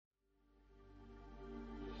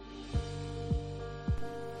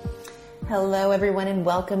Hello, everyone, and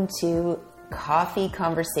welcome to Coffee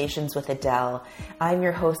Conversations with Adele. I'm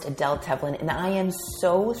your host, Adele Tevlin, and I am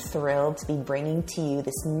so thrilled to be bringing to you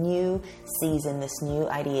this new season, this new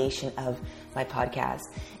ideation of my podcast.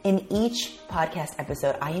 In each podcast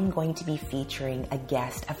episode, I am going to be featuring a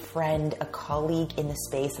guest, a friend, a colleague in the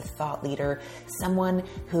space, a thought leader, someone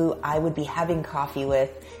who I would be having coffee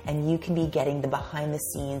with, and you can be getting the behind the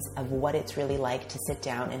scenes of what it's really like to sit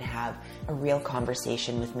down and have a real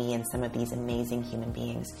conversation with me and some of these amazing human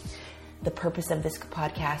beings. The purpose of this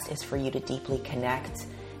podcast is for you to deeply connect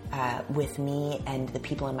with me and the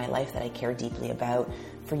people in my life that I care deeply about,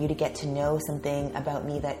 for you to get to know something about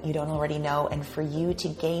me that you don't already know, and for you to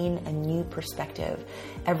gain a new perspective.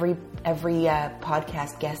 Every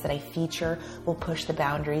podcast guest that I feature will push the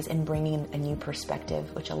boundaries and bring in a new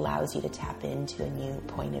perspective, which allows you to tap into a new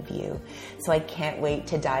point of view. So I can't wait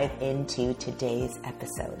to dive into today's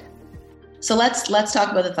episode. So let's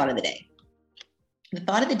talk about the thought of the day. The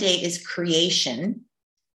thought of the day is creation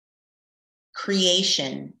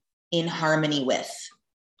in harmony with.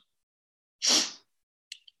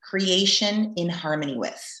 Creation in harmony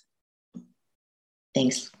with.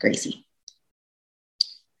 Thanks, Gracie.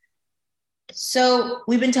 So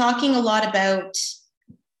we've been talking a lot about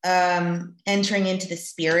entering into the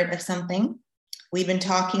spirit of something. We've been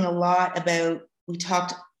talking a lot about,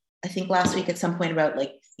 I think last week at some point about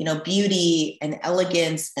beauty and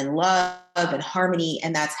elegance and love and harmony.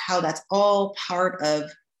 And that's all part of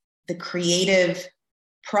the creative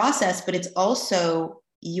process, but it's also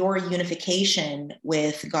your unification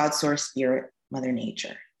with God, Source, Spirit, Mother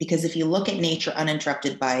Nature. Because if you look at nature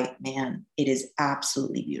uninterrupted by man, it is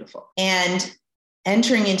absolutely beautiful. And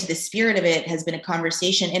entering into the spirit of it has been a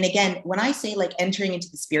conversation. And again, when I say entering into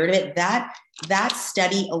the spirit of it, that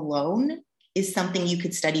study alone is something you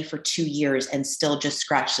could study for 2 years and still just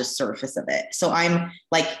scratch the surface of it. So I'm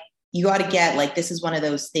you got to get this is one of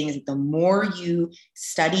those things that the more you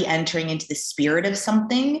study entering into the spirit of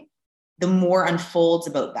something, the more unfolds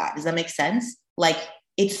about that. Does that make sense?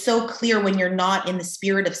 It's so clear when you're not in the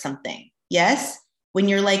spirit of something. Yes. When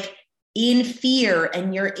you're in fear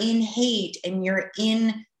and you're in hate and you're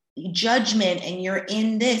in judgment and you're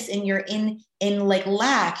in this and you're in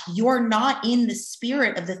lack, you're not in the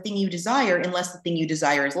spirit of the thing you desire unless the thing you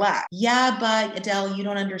desire is lack. Yeah, but Adele, you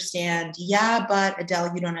don't understand. Yeah, but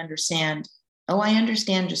Adele, you don't understand. Oh, I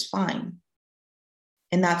understand just fine.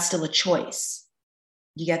 And that's still a choice.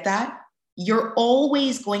 You get that? You're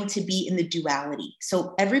always going to be in the duality.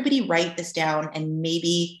 So everybody write this down and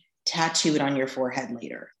maybe tattoo it on your forehead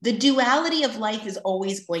later. The duality of life is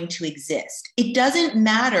always going to exist. It doesn't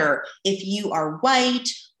matter if you are white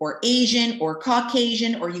or Asian or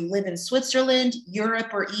Caucasian, or you live in Switzerland, Europe,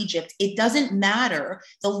 or Egypt. It doesn't matter.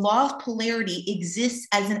 The law of polarity exists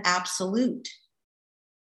as an absolute.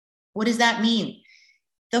 What does that mean?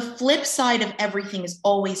 The flip side of everything is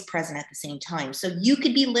always present at the same time. So you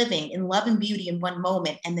could be living in love and beauty in one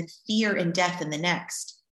moment and then fear and death in the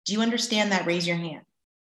next. Do you understand that? Raise your hand.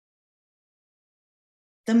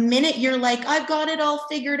 The minute you're I've got it all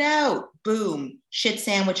figured out, boom, shit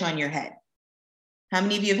sandwich on your head. How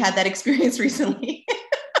many of you have had that experience recently?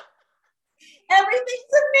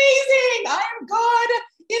 Everything's amazing. I am God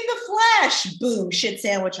in the flesh. Boom, shit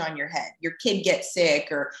sandwich on your head. Your kid gets sick,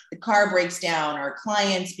 or the car breaks down, or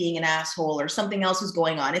clients being an asshole, or something else is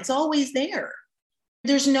going on. It's always there.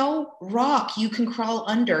 There's no rock you can crawl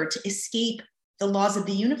under to escape the laws of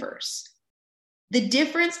the universe. The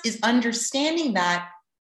difference is understanding that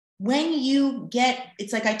when you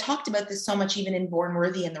it's I talked about this so much even in Born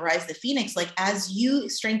Worthy and the Rise of the Phoenix, as you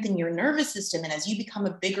strengthen your nervous system and as you become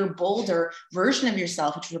a bigger, bolder version of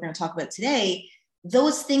yourself, which we're going to talk about today,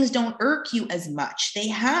 those things don't irk you as much. They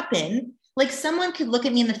happen. Someone could look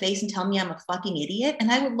at me in the face and tell me I'm a fucking idiot,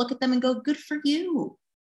 and I would look at them and go, good for you.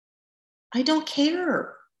 I don't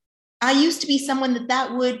care. I used to be someone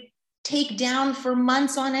that would take down for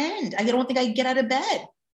months on end. I don't think I'd get out of bed.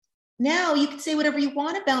 Now you can say whatever you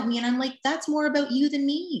want about me. And I'm that's more about you than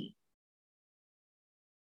me.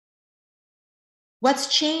 What's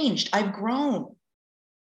changed? I've grown.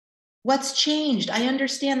 What's changed? I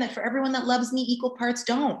understand that for everyone that loves me, equal parts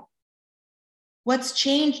don't. What's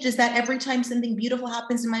changed is that every time something beautiful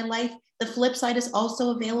happens in my life, the flip side is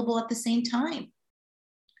also available at the same time.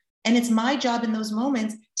 And it's my job in those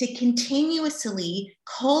moments to continuously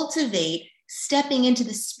cultivate stepping into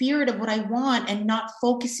the spirit of what I want and not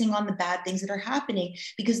focusing on the bad things that are happening.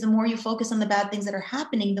 Because the more you focus on the bad things that are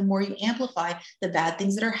happening, the more you amplify the bad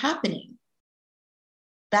things that are happening.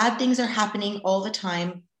 Bad things are happening all the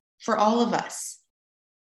time for all of us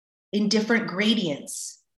in different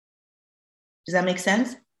gradients. Does that make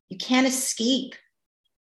sense? You can't escape.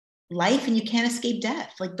 life and you can't escape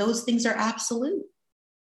death. Like those things are absolute.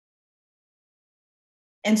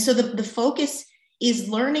 And so the focus is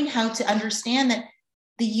learning how to understand that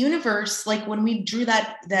the universe, like when we drew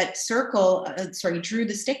that circle, drew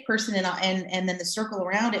the stick person and then the circle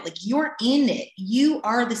around it, like you're in it. You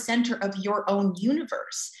are the center of your own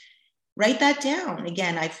universe. Write that down.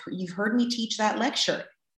 Again, you've heard me teach that lecture.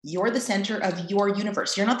 You're the center of your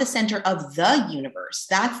universe. You're not the center of the universe.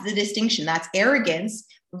 That's the distinction. That's arrogance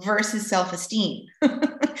versus self-esteem.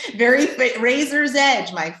 Very razor's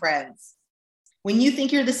edge, my friends. When you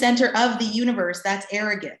think you're the center of the universe, that's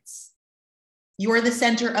arrogance. You're the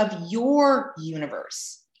center of your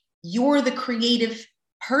universe. You're the creative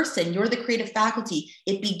person. You're the creative faculty.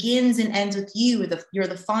 It begins and ends with you. You're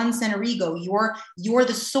the fon center ego. You're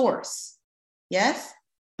the source. Yes?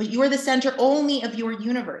 But you're the center only of your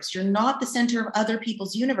universe. You're not the center of other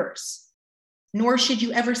people's universe. Nor should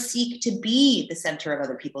you ever seek to be the center of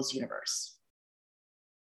other people's universe.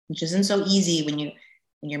 Which isn't so easy when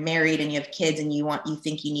you're married and you have kids and you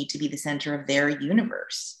think you need to be the center of their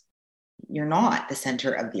universe. You're not the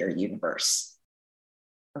center of their universe.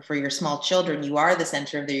 Or for your small children, you are the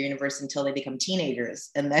center of their universe until they become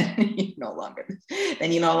teenagers, and then you no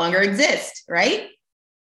longer exist, right?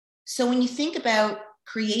 So when you think about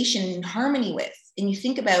creation in harmony with, and you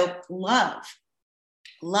think about love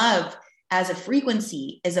as a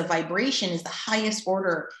frequency, as a vibration, is the highest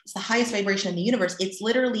order, it's the highest vibration in the universe. It's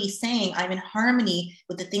literally saying I'm in harmony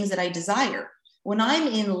with the things that I desire. When I'm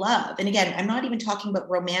in love, and again, I'm not even talking about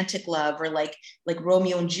romantic love or like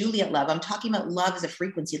Romeo and Juliet love. I'm talking about love as a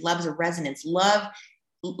frequency, love as a resonance, love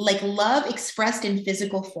expressed in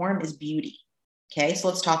physical form is beauty. Okay, so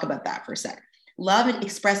let's talk about that for a second. Love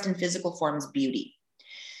expressed in physical form is beauty.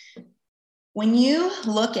 When you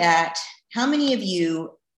look at how many of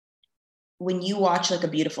you, when you watch like a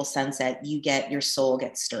beautiful sunset, your soul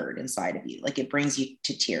gets stirred inside of you. Like it brings you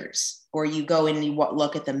to tears. Or you go and you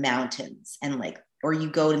look at the mountains or you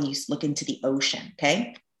go and you look into the ocean.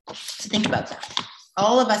 Okay. So think about that.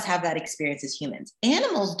 All of us have that experience as humans.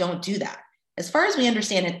 Animals don't do that. As far as we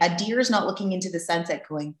understand it, a deer is not looking into the sunset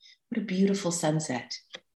going, what a beautiful sunset.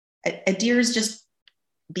 A deer is just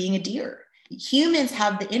being a deer. Humans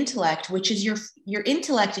have the intellect, which is your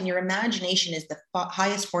intellect and your imagination is the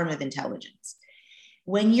highest form of intelligence.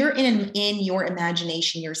 When you're in your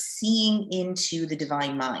imagination, you're seeing into the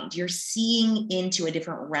divine mind. You're seeing into a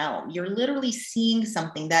different realm. You're literally seeing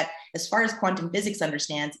something that, as far as quantum physics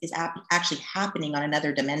understands, is actually happening on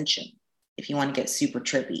another dimension, if you want to get super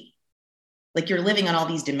trippy. Like you're living on all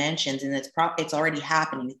these dimensions and it's already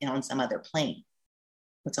happening on some other plane.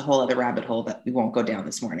 That's a whole other rabbit hole that we won't go down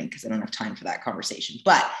this morning because I don't have time for that conversation.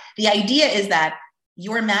 But the idea is that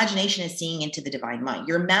your imagination is seeing into the divine mind.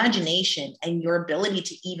 Your imagination and your ability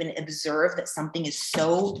to even observe that something is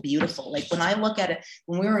so beautiful. Like when I look at it,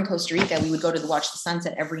 when we were in Costa Rica, we would go to watch the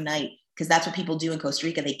sunset every night because that's what people do in Costa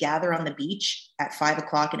Rica. They gather on the beach at 5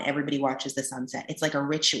 o'clock and everybody watches the sunset. It's like a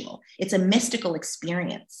ritual. It's a mystical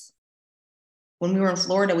experience. When we were in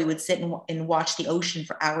Florida, we would sit and watch the ocean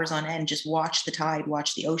for hours on end, just watch the tide,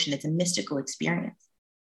 watch the ocean. It's a mystical experience.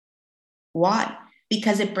 Why?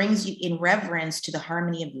 Because it brings you in reverence to the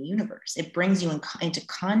harmony of the universe. It brings you into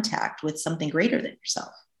contact with something greater than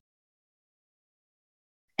yourself.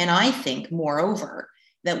 And I think, moreover,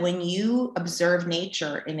 that when you observe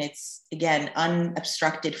nature in its, again,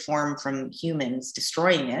 unobstructed form from humans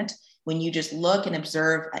destroying it, when you just look and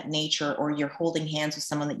observe at nature, or you're holding hands with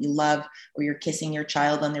someone that you love, or you're kissing your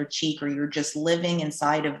child on their cheek, or you're just living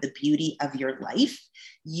inside of the beauty of your life,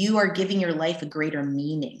 you are giving your life a greater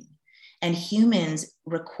meaning. And humans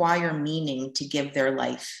require meaning to give their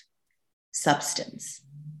life substance.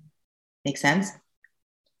 Make sense?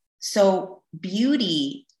 So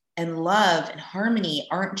beauty and love and harmony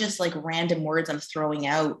aren't just like random words I'm throwing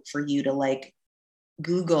out for you to like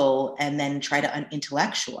Google and then try to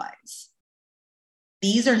intellectualize.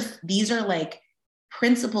 These are like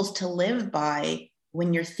principles to live by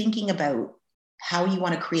when you're thinking about how you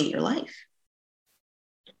want to create your life.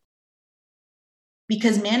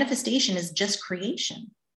 Because manifestation is just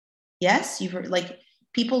creation. Yes, you've heard, like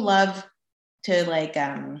people love to like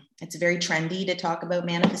it's very trendy to talk about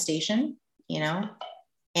manifestation,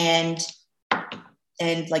 and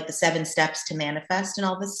like the 7 steps to manifest and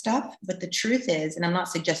all this stuff. But the truth is, and I'm not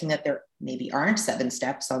suggesting that there maybe aren't 7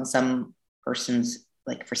 steps on some person's,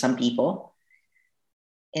 like for some people.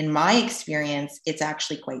 In my experience, it's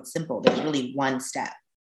actually quite simple. There's really 1 step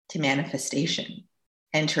to manifestation.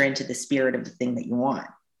 Enter into the spirit of the thing that you want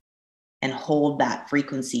and hold that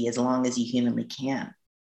frequency as long as you humanly can.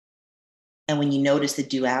 And when you notice the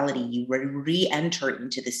duality, you re-enter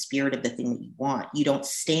into the spirit of the thing that you want. You don't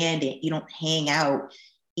stand it, you don't hang out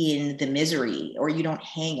in the misery, or you don't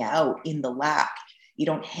hang out in the lack. You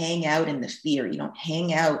don't hang out in the fear. You don't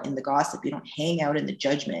hang out in the gossip. You don't hang out in the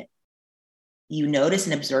judgment. You notice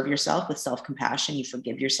and observe yourself with self-compassion. You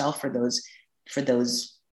forgive yourself for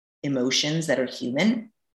those emotions that are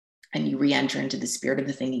human, and you re-enter into the spirit of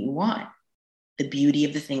the thing that you want, the beauty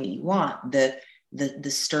of the thing that you want, the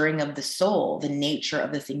stirring of the soul, the nature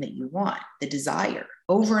of the thing that you want, the desire,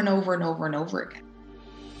 over and over and over and over again.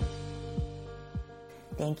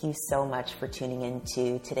 Thank you so much for tuning in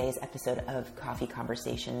to today's episode of Coffee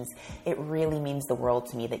Conversations. It really means the world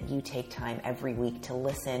to me that you take time every week to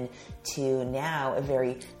listen to now a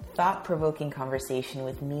very thought-provoking conversation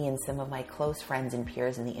with me and some of my close friends and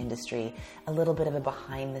peers in the industry, a little bit of a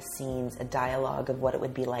behind the scenes, a dialogue of what it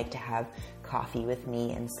would be like to have coffee with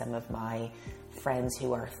me and some of my friends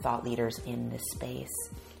who are thought leaders in this space.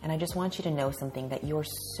 And I just want you to know something, that you're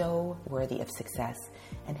so worthy of success,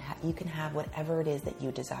 and you can have whatever it is that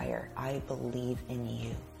you desire. I believe in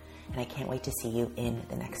you, and I can't wait to see you in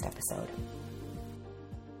the next episode.